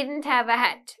 Becky didn't have a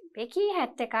hat. Becky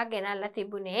hat එකක් ගෙනල්ලා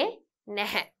තිබුණේ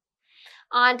නැහැ.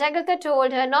 Aunt Agatha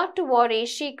told her not to worry,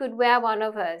 she could wear one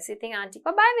of hers. ඉතින් ආන්ටි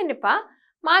කිව්වා බය වෙන්න එපා.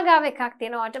 මා ගාව එකක්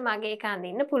තියෙනවාට මගේ එක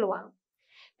අඳින්න පුළුවන්.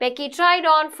 Becky tried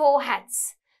on 4 hats.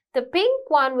 The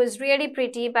pink one was really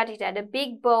pretty but it had a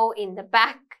big bow in the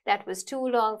back that was too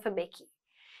long for Becky.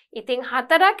 ඉතින්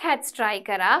 4ක් hats try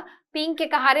කරා. Pink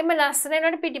එක හරිම ලස්සන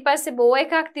වෙනකොට පිටිපස්සේ bow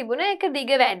එකක් තිබුණා ඒක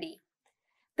දිග වැඩි.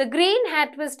 The green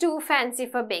hat was too fancy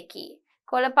for Becky.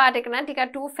 කොළ පාට එක නම්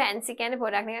ටිකක් too fancy කියන්නේ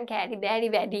පොඩක් නිකන් කැඩි බෑලි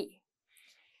වැඩි.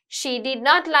 She did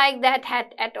not like that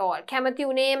hat at all. කැමති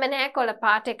උනේම නැහැ කොළ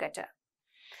පාට එකට.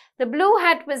 The blue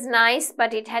hat was nice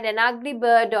but it had an ugly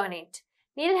bird on it.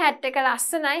 නිල් hat එක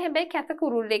ලස්සනයි හැබැයි කැත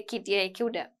කුරුල්ලෙක් හිටියා ඒකේ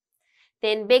උඩ.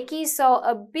 Then Becky saw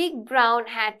a big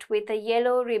brown hat with a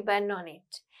yellow ribbon on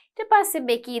it. ඊට පස්සේ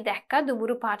Becky දැක්කා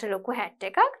දුඹුරු පාට ලොකු hat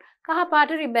එකක් කහ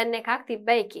පාට ribbon එකක්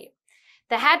තිබ්බා ඒකේ.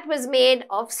 The hat was made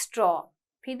of straw.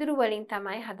 පිදුරු වලින්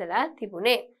තමයි හදලා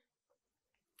තිබුණේ.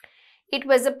 It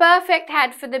was a perfect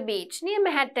hat for the beach.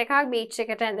 නියම hat එකක් beach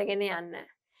එකට ඇඳගෙන යන්න.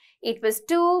 It was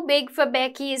too big for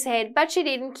Becky's head but she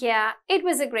didn't care. It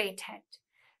was a great hat.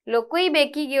 ලොකුයි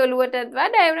Beckyගේ ඔළුවටත්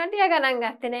වඩා ඒ වුණාට එයා ගණන්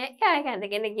ගත්තේ නැහැ. එයා ඒක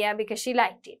ඇඳගෙන ගියා because she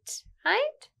liked it.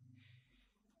 Right?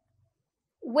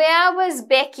 Where was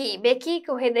Becky? Becky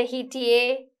කොහෙද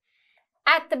හිටියේ?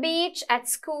 At the beach, at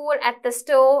school, at the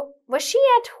store. Was she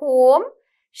at home?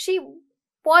 She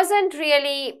wasn't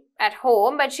really at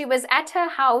home, but she was at her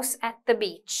house at the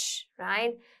beach,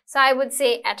 right? So I would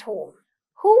say at home.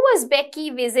 Who was Becky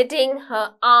visiting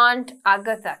her Aunt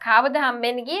Agatha? Kavada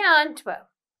hamben giye aunt wa.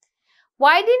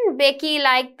 Why didn't Becky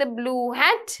like the blue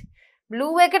hat?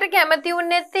 Blue ekata kemathi unne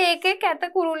නැත්තේ ඒකේ කැත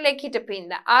කුරුල්ලෙක්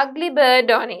හිටපින්ද. Ugly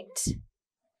bird on it.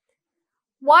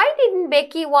 Why didn't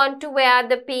Becky want to wear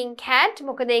the pink hat?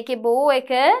 මොකද ඒකේ bow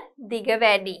එක දිග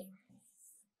වැඩි.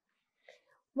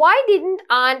 Why didn't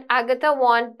Aunt Agatha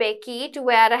want Becky to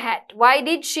wear a hat? Why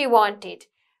did she want it?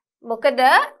 මොකද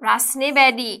රස්නේ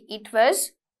වැඩි. It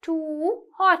was too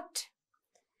hot.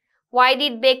 Why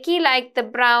did Becky like the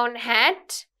brown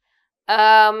hat?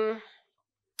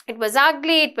 It was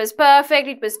ugly, it was perfect,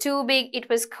 it was too big, it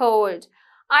was cold.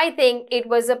 I think it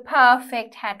was a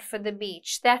perfect hat for the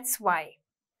beach. That's why.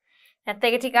 නැත්නම්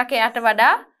ඒක ටිකක් එයාට වඩා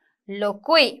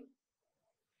ලොකුයි.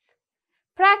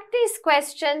 Practice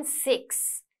question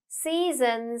 6.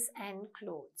 Seasons and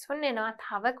clothes. ඔන්න එනවා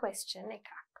තව question එකක්.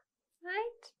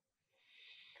 Right?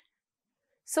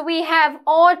 So we have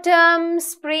autumn,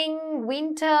 spring,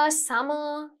 winter,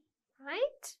 summer.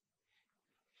 Right?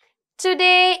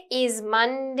 Today is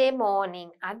Monday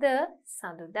morning. Ada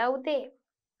Saturday ude.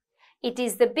 It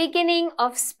is the beginning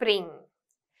of spring.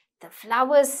 The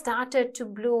flowers started to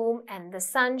bloom and the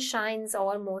sun shines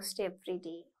almost every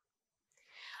day.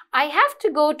 I have to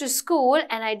go to school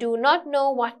and I do not know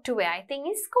what to wear. I think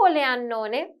iskole yanna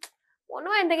one.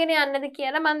 Monawa endagena yannada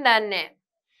kiyala man danne.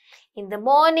 In the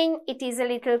morning it is a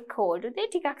little cold. Ude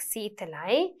tikak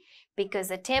seethalai because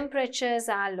the temperatures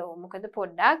are low. Mokada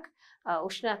poddak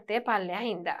ushnathaya pallaya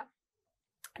hinda.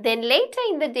 Then later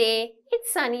in the day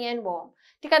it's sunny and warm.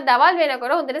 Tikak dawal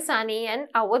wenakora hondata sunny and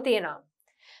awa thiyena.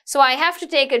 So I have to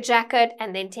take a jacket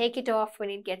and then take it off when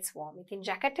it gets warm. Ithin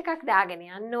jacket එකක් දාගෙන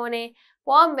යන්න ඕනේ.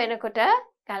 Warm වෙනකොට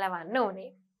ගලවන්න ඕනේ.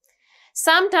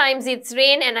 Sometimes it's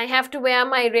rain and I have to wear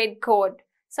my red coat.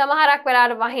 සමහරක්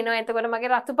වෙලාවට වහිනවා. එතකොට මගේ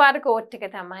රතු පාට coat එක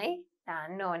තමයි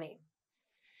දාන්න ඕනේ.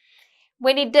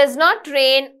 When it does not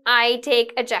rain, I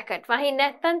take a jacket. වහින්න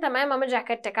නැත්නම් තමයි මම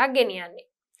jacket එකක් ගෙනියන්නේ.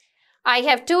 I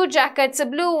have 2 jackets, a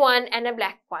blue one and a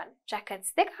black one.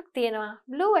 Jackets දෙකක් තියෙනවා.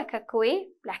 Blue එකකුයි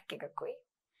black එකකුයි.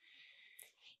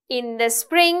 In the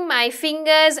spring, my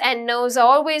fingers and nose are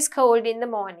always cold in the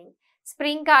morning.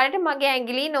 Spring කාලේට මගේ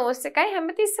ඇඟිලි nose එකයි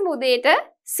හැමතිස්සෙම උදේට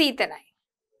සීතලයි.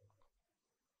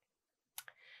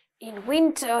 In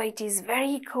winter, it is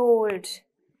very cold.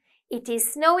 It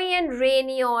is snowy and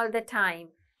rainy all the time.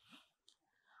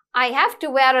 I have to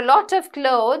wear a lot of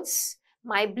clothes,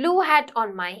 my blue hat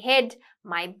on my head,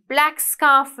 my black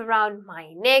scarf around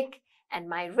my neck, and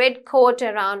my red coat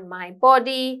around my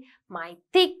body, my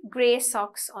thick grey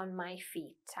socks on my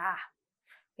feet.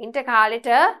 Winter කාලෙට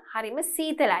හරිම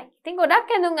සීතලයි. ඉතින්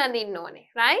ගොඩක් ඇඳුම් අඳින්න ඕනේ,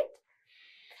 right?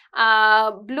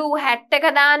 Blue hat එක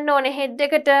දාන්න ඕනේ head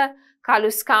එකට,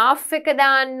 කළු scarf එක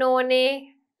දාන්න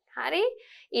ඕනේ. හරි?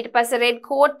 ඊට පස්සේ red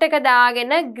coat එක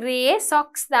දාගෙන grey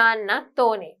socks දාන්නත්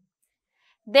ඕනේ.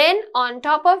 Then on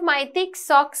top of my thick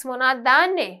socks මොනවද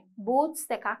දාන්නේ? Boots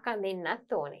දෙකක් අඳින්නත්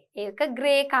ඕනේ. ඒක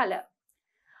grey color.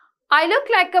 I look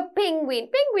like a penguin.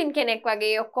 Penguin කෙනෙක්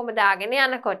වගේ ඔක්කොම දාගෙන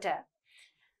යනකොට.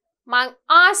 මං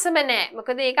ආසම නෑ.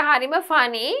 මොකද ඒක හරිම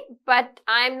funny, but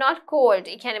I'm not cold.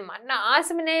 ඒ කියන්නේ මන්න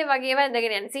ආසම නෑ වගේ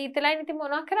වැඳගෙන යන. සීතලයි ඉතින්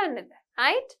මොනවා කරන්නද?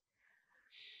 Right?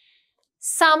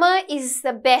 Summer is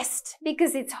the best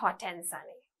because it's hot and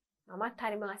sunny. මමත්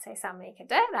හරිම ආසයි summer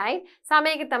එකට, right?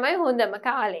 summer එක තමයි හොඳම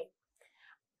කාලේ.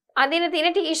 අඳින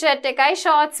තියෙන t-shirt එකයි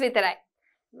shorts විතරයි.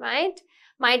 Right?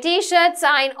 My t-shirts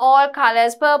are in all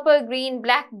colors: purple, green,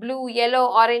 black, blue, yellow,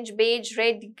 orange, beige,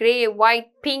 red, grey,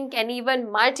 white, pink, and even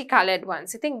multicolored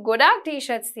ones. I think ගොඩක්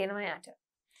t-shirts තියෙනවා යාට.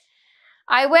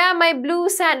 I wear my blue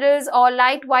sandals or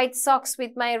light white socks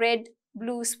with my red,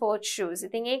 blue sports shoes.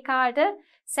 ඉතින් ඒ කාලට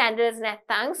sandals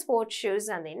නැත්නම් sports shoes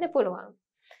අඳින්න පුළුවන්.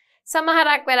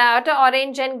 සමහරක් වෙලාවට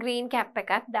orange and green cap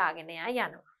එකක් දාගෙන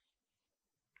යනවා.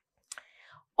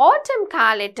 Autumn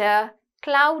කාලෙට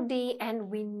cloudy and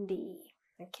windy.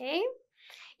 Okay,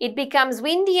 it becomes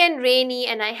windy and rainy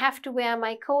and I have to wear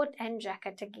my coat and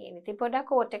jacket again. ඉතින් පොඩක්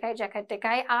coat එකයි jacket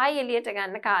එකයි ආයෙ එළියට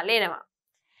ගන්න කාලේ එනවා.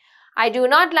 I do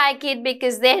not like it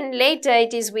because then later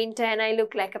it is winter and I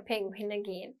look like a penguin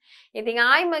again. ඉතින්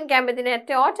ආයෙ මං කැමති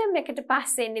නැත්තේ autumn එකට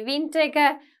පස්සේ එන්නේ winter එක.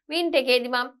 winter එකේදී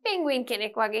මං penguin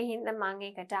කෙනෙක් වගේ හින්දා මං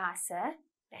ඒකට ආස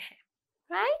නැහැ.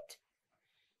 Right?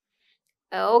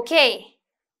 Okay.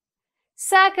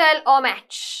 Circle or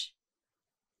match.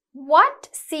 What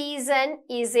season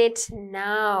is it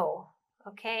now?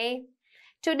 Okay.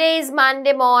 Today is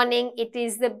Monday morning. It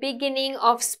is the beginning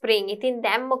of spring. ඉතින්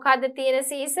දැන් මොකද තියෙන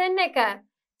season එක?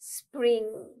 Spring.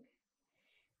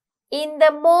 In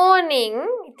the morning,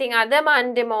 ඉතින් අද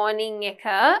Monday morning එක,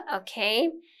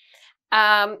 okay.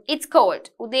 It's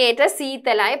cold. උදේට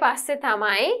සීතලයි පස්සේ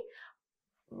තමයි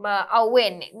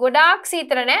අවුෙන්නේ. ගොඩාක්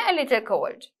සීතල නෑ, a little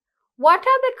cold. What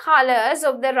are the colors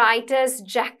of the writer's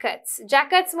jackets?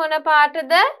 Jackets මොන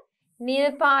පාටද?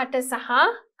 නිල් පාට සහ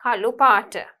කළු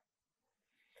පාට.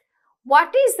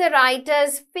 What is the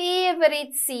writer's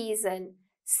favorite season?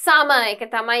 Summer එක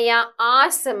තමයි යා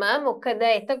ආසම. මොකද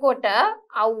එතකොට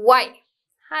අවුයි.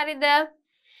 හරිද?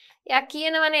 යා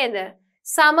කියනව නේද?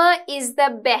 Summer is the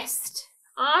best.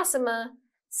 ආසම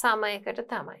summer එකට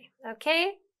තමයි.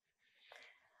 Okay?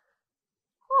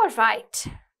 All right.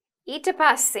 ඊට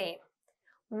පස්සේ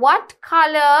what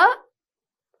color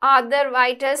are the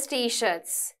writer's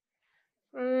t-shirts?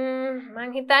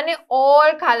 මං හිතන්නේ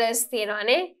all colors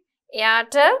තියෙනවානේ.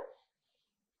 එයාට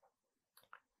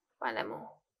බලමු.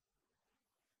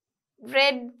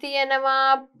 red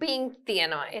තියනවා pink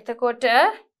තියනවා. එතකොට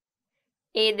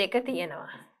ඒ දෙක තියනවා.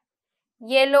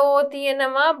 yellow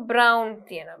තියනවා brown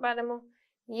තියනවා. බලමු.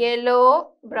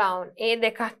 yellow brown ඒ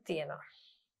දෙකක් තියනවා.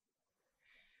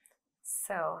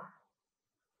 So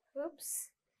oops,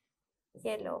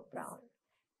 yellow brown.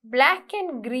 Black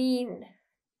and green.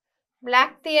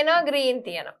 Black තියනවා green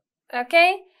තියනවා.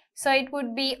 Okay, so it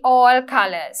would be all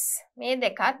colors. මේ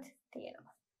දෙකත්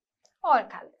තියනවා. All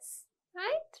colors,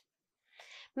 right?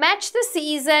 Match the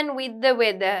season with the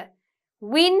weather.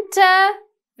 Winter,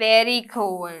 very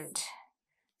cold.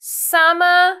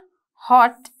 Summer,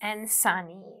 hot and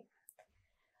sunny.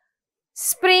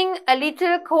 Spring, a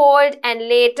little cold and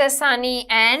later sunny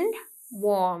and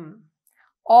warm.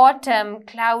 Autumn,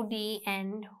 cloudy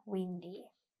and windy.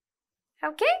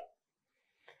 Okay?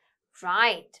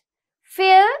 Right.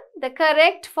 Fill the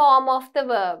correct form of the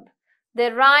verb.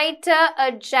 The writer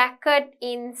a jacket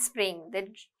in spring. The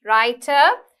writer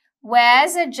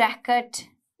wears a jacket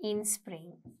in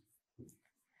spring.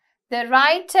 The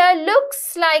writer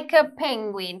looks like a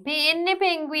penguin. Penne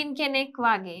penguin kenek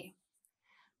wage.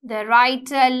 The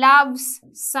writer loves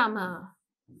summer.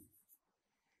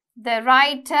 The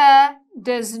writer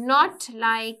does not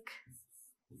like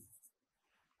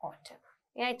autumn.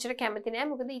 එයා එච්චර කැමති නෑ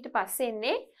මොකද ඊට පස්සේ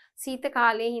එන්නේ සීත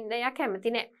කාලයේ හින්දා එයා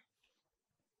කැමති නෑ.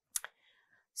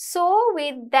 So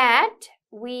with that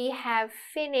we have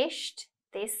finished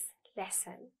this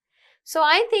lesson. So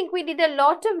I think we did a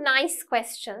lot of nice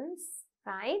questions,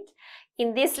 right,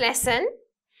 in this lesson,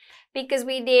 because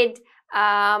we did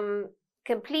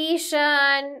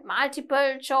completion,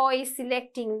 multiple choice,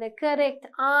 selecting the correct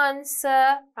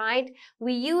answer, right?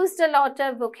 We used a lot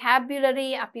of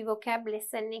vocabulary, api vocab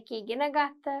lesson එක ඉගෙන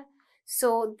ගත්තා.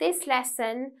 So this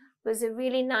lesson was a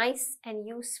really nice and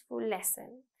useful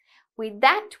lesson. With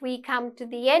that, we come to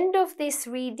the end of this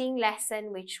reading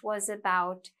lesson, which was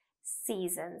about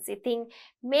seasons. ඉතින්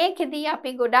මේකෙදී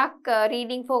අපි ගොඩක්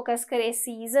reading focus කරේ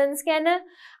seasons ගැන.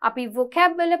 අපි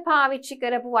vocab වල පාවිච්චි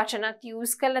කරපු වචනත්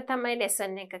use කරලා තමයි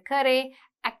lesson එක කරේ.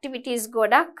 activities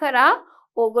ගොඩක් කරා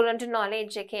ඕගොල්ලන්ට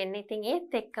knowledge එක එන්න. ඉතින්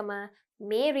ඒත් එක්කම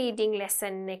මේ reading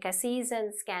lesson එක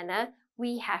seasons ගැන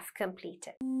we have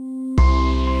completed.